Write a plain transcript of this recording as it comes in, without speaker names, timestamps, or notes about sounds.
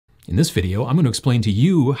In this video, I'm going to explain to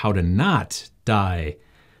you how to not die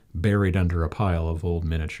buried under a pile of old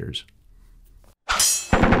miniatures.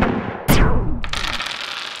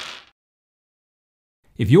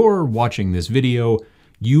 If you're watching this video,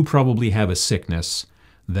 you probably have a sickness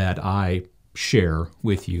that I share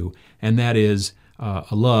with you, and that is a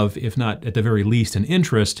love, if not at the very least an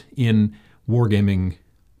interest in wargaming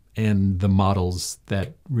and the models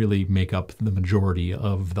that really make up the majority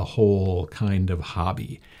of the whole kind of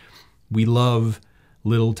hobby. We love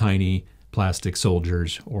little tiny plastic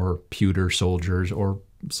soldiers or pewter soldiers, or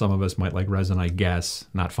some of us might like resin, I guess.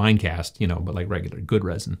 Not fine cast, you know, but like regular good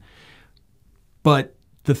resin. But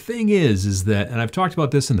the thing is that, and I've talked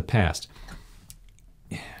about this in the past,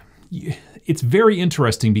 it's very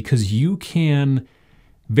interesting because you can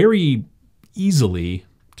very easily,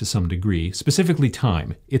 to some degree, specifically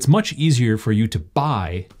time, it's much easier for you to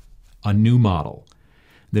buy a new model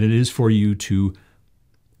than it is for you to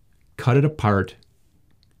cut it apart,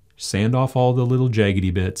 sand off all the little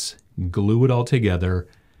jaggedy bits, glue it all together,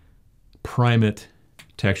 prime it,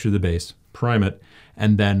 texture the base, prime it,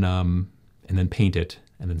 and then paint it,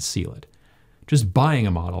 and then seal it. Just buying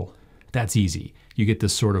a model, that's easy. You get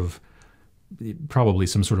this sort of, probably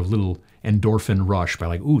some sort of little endorphin rush by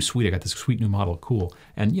like, ooh, sweet, I got this sweet new model, cool.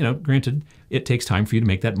 And you know, granted, it takes time for you to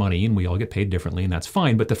make that money and we all get paid differently and that's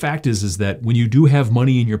fine. But the fact is that when you do have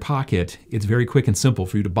money in your pocket, it's very quick and simple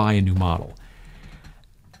for you to buy a new model.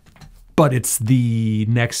 But it's the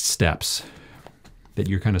next steps that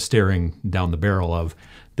you're kind of staring down the barrel of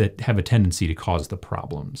that have a tendency to cause the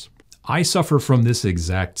problems. I suffer from this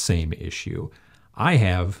exact same issue. I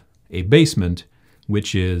have a basement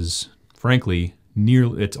which is, frankly,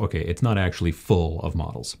 it's not actually full of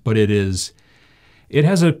models, but it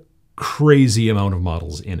has a crazy amount of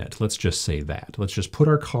models in it. Let's just say that. Let's just put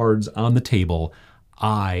our cards on the table.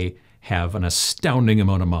 I have an astounding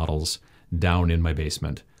amount of models down in my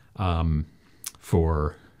basement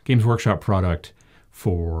for Games Workshop product,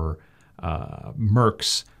 for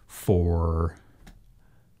Mercs, for,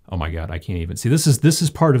 oh my God, I can't even see. This is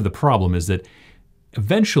part of the problem, is that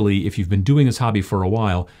eventually, if you've been doing this hobby for a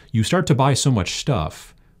while, you start to buy so much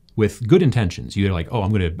stuff with good intentions. You're like, oh,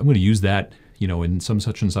 I'm gonna use that, you know, in some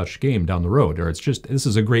such and such game down the road, or it's just, this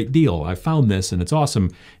is a great deal. I found this and it's awesome,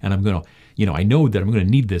 and I'm gonna, you know, I know that I'm gonna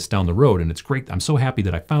need this down the road, and it's great. I'm so happy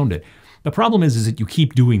that I found it. The problem is that you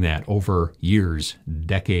keep doing that over years,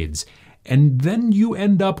 decades, and then you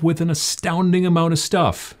end up with an astounding amount of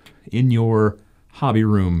stuff in your hobby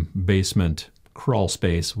room, basement, crawl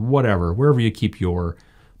space, whatever, wherever you keep your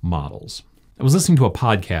models. I was listening to a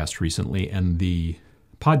podcast recently, and the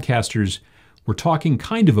podcasters were talking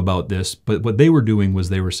kind of about this, but what they were doing was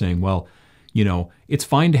they were saying, well, you know, it's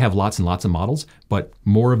fine to have lots and lots of models, but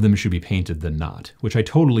more of them should be painted than not, which I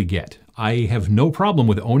totally get. I have no problem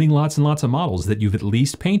with owning lots and lots of models that you've at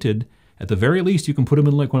least painted. At the very least, you can put them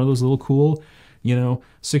in like one of those little cool, you know,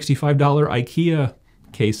 $65 IKEA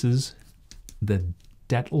cases, the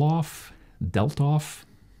Deltoff,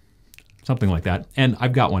 something like that. And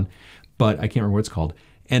I've got one, but I can't remember what it's called.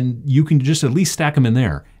 And you can just at least stack them in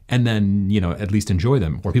there and then, you know, at least enjoy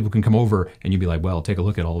them. Or people can come over and you'd be like, well, take a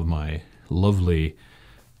look at all of my lovely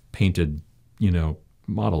painted, you know,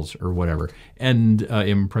 models or whatever, and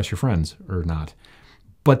impress your friends or not.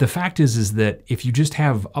 But the fact is that if you just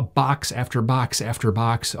have a box after box after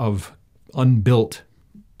box of unbuilt,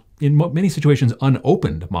 in many situations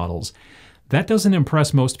unopened models, that doesn't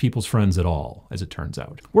impress most people's friends at all, as it turns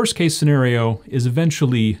out. Worst case scenario is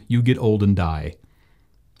eventually you get old and die.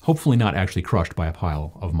 Hopefully not actually crushed by a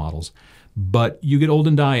pile of models, but you get old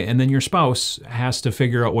and die, and then your spouse has to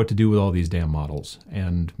figure out what to do with all these damn models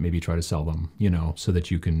and maybe try to sell them, you know, so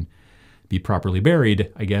that you can be properly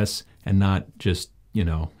buried, I guess, and not just, you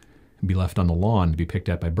know, be left on the lawn to be picked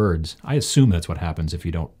at by birds. I assume that's what happens if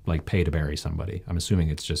you don't like pay to bury somebody. I'm assuming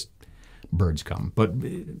it's just birds come, but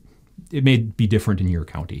it may be different in your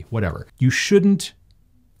county, whatever. You shouldn't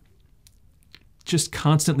just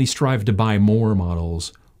constantly strive to buy more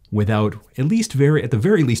models without at the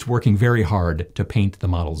very least working very hard to paint the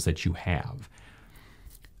models that you have.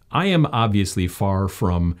 I am obviously far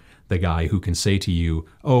from the guy who can say to you,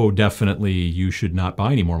 oh, definitely you should not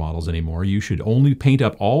buy any more models anymore. You should only paint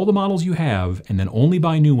up all the models you have and then only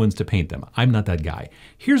buy new ones to paint them. I'm not that guy.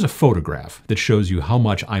 Here's a photograph that shows you how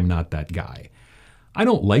much I'm not that guy. I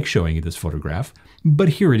don't like showing you this photograph, but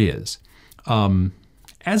here it is.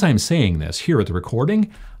 As I'm saying this here at the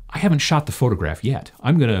recording, I haven't shot the photograph yet.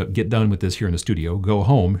 I'm gonna get done with this here in the studio, go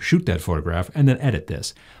home, shoot that photograph, and then edit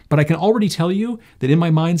this. But I can already tell you that in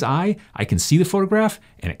my mind's eye, I can see the photograph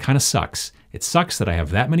and it kind of sucks. It sucks that I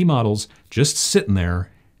have that many models just sitting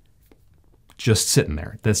there just sitting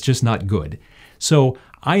there. That's just not good. So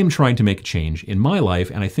I am trying to make a change in my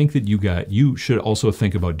life, and I think that you should also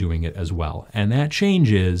think about doing it as well. And that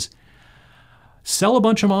change is sell a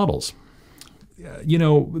bunch of models. You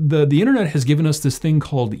know, the internet has given us this thing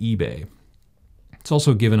called eBay. It's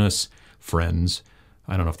also given us friends.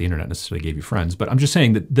 I don't know if the internet necessarily gave you friends, but I'm just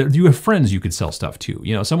saying that you have friends you could sell stuff to.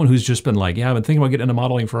 You know, someone who's just been like, yeah, I've been thinking about getting into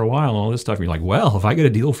modeling for a while and all this stuff. And you're like, well, if I get a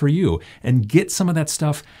deal for you, and get some of that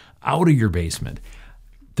stuff out of your basement.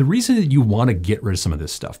 The reason that you want to get rid of some of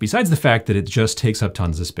this stuff, besides the fact that it just takes up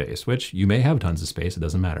tons of space, which you may have tons of space, it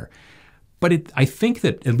doesn't matter. But I think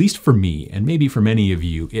that, at least for me, and maybe for many of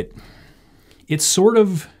you, it sort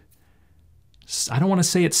of, I don't want to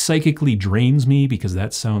say it psychically drains me because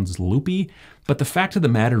that sounds loopy, but the fact of the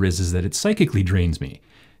matter is that it psychically drains me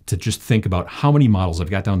to just think about how many models I've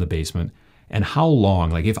got down in the basement and how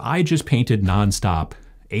long. Like if I just painted nonstop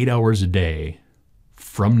 8 hours a day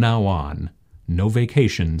from now on, no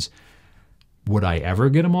vacations, would I ever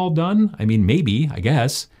get them all done? I mean, maybe, I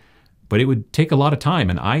guess, but it would take a lot of time,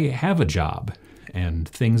 and I have a job and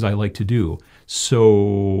things I like to do.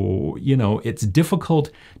 So, you know, it's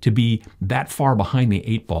difficult to be that far behind the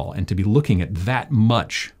 8 ball and to be looking at that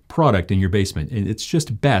much product in your basement. It's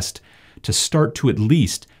just best to start to at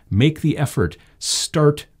least make the effort,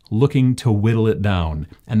 start looking to whittle it down.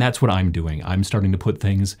 And that's what I'm doing. I'm starting to put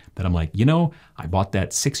things that I'm like, you know, I bought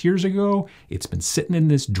that 6 years ago. It's been sitting in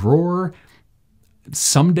this drawer.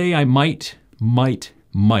 Someday I might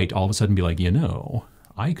all of a sudden be like, you know,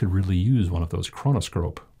 I could really use one of those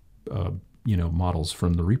chronoscope, you know, models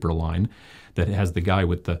from the Reaper line that has the guy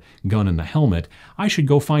with the gun and the helmet. I should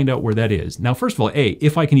go find out where that is. Now, first of all,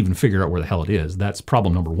 if I can even figure out where the hell it is, that's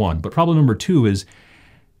problem number one. But problem number two is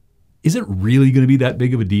it really going to be that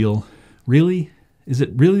big of a deal? Really? Is it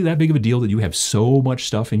really that big of a deal that you have so much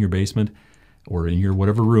stuff in your basement or in your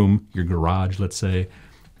whatever room, your garage, let's say,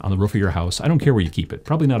 on the roof of your house? I don't care where you keep it.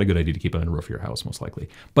 Probably not a good idea to keep it on the roof of your house, most likely.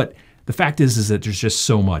 But the fact is that there's just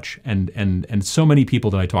so much. And so many people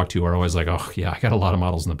that I talk to are always like, oh, yeah, I got a lot of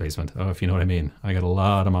models in the basement. Oh, if you know what I mean. I got a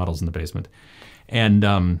lot of models in the basement.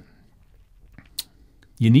 And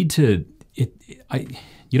you need to,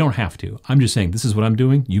 you don't have to. I'm just saying this is what I'm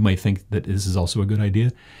doing. You might think that this is also a good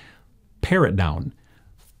idea. Pare it down.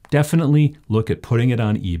 Definitely look at putting it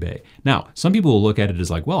on eBay. Now, some people will look at it as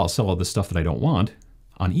like, well, I'll sell all this stuff that I don't want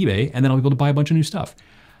on eBay, and then I'll be able to buy a bunch of new stuff.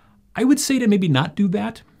 I would say to maybe not do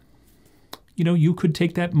that. You know, you could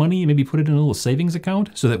take that money and maybe put it in a little savings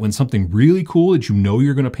account so that when something really cool that you know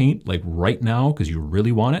you're going to paint, like right now because you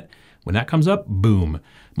really want it, when that comes up, boom,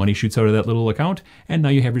 money shoots out of that little account, and now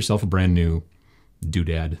you have yourself a brand new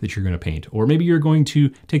doodad that you're going to paint. Or maybe you're going to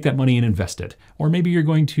take that money and invest it. Or maybe you're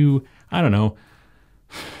going to, I don't know,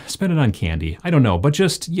 spend it on candy. I don't know, but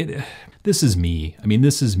just, yeah, this is me. I mean,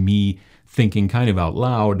 this is me thinking kind of out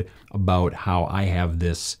loud about how I have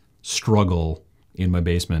this struggle in my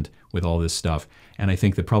basement with all this stuff. And I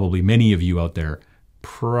think that probably many of you out there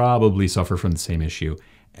probably suffer from the same issue.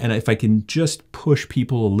 And if I can just push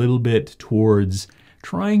people a little bit towards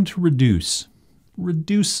trying to reduce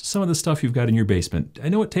some of the stuff you've got in your basement. I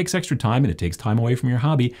know it takes extra time and it takes time away from your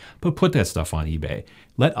hobby, but put that stuff on eBay.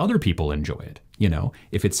 Let other people enjoy it. You know,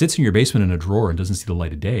 if it sits in your basement in a drawer and doesn't see the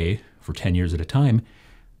light of day for 10 years at a time,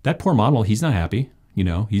 that poor model, he's not happy. You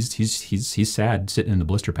know, he's sad sitting in the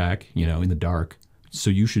blister pack, you know, in the dark. So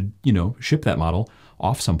you should, you know, ship that model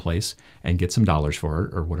off someplace and get some dollars for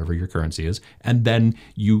it or whatever your currency is. And then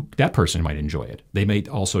that person might enjoy it. They may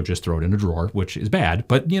also just throw it in a drawer, which is bad,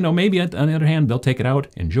 but you know, maybe on the other hand, they'll take it out,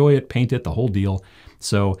 enjoy it, paint it, the whole deal.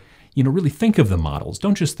 So, you know, really think of the models.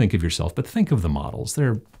 Don't just think of yourself, but think of the models.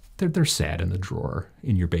 They're sad in the drawer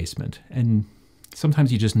in your basement. And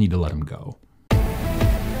sometimes you just need to let them go.